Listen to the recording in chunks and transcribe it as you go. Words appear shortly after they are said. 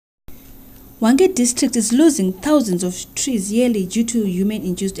Hwange district is losing thousands of trees yearly due to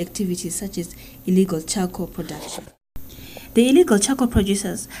human-induced activities such as illegal charcoal production. The illegal charcoal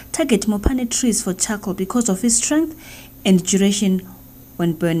producers target mopane trees for charcoal because of its strength and duration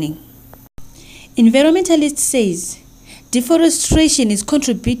when burning. Environmentalists says deforestation is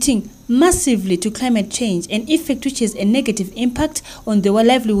contributing massively to climate change, an effect which has a negative impact on the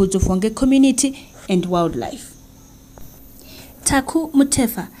livelihoods of Hwange community and wildlife. Taku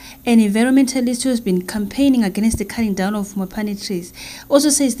Mutefa, an environmentalist who has been campaigning against the cutting down of mopane trees, also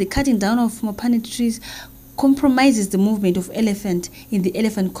says the cutting down of mopane trees compromises the movement of elephant in the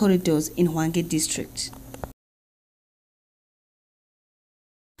elephant corridors in Hwange district.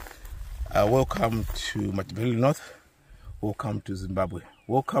 Welcome to Matibeli North. Welcome to Zimbabwe.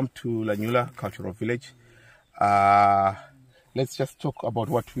 Welcome to Lanyula Cultural Village. Let's just talk about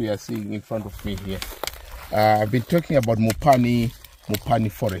what we are seeing in front of me here. I've been talking about mopane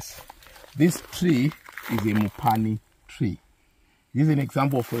forest. This tree is a mopane tree. This is an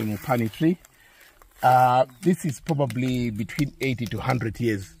example of a mopane tree. This is probably between 80 to 100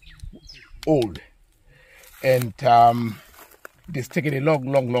 years old. And it has taken a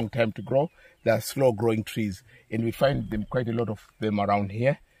long time to grow. They are slow growing trees. And we find them, quite a lot of them around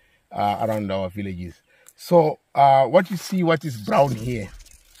here, around our villages. So what you see, what is brown here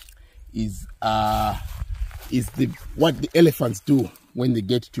is what the elephants do when they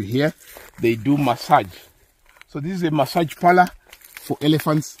get to here. They do massage. So this is a massage parlor for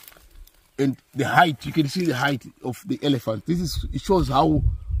elephants, and the height, you can see the height of the elephant. It shows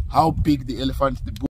how big the elephant,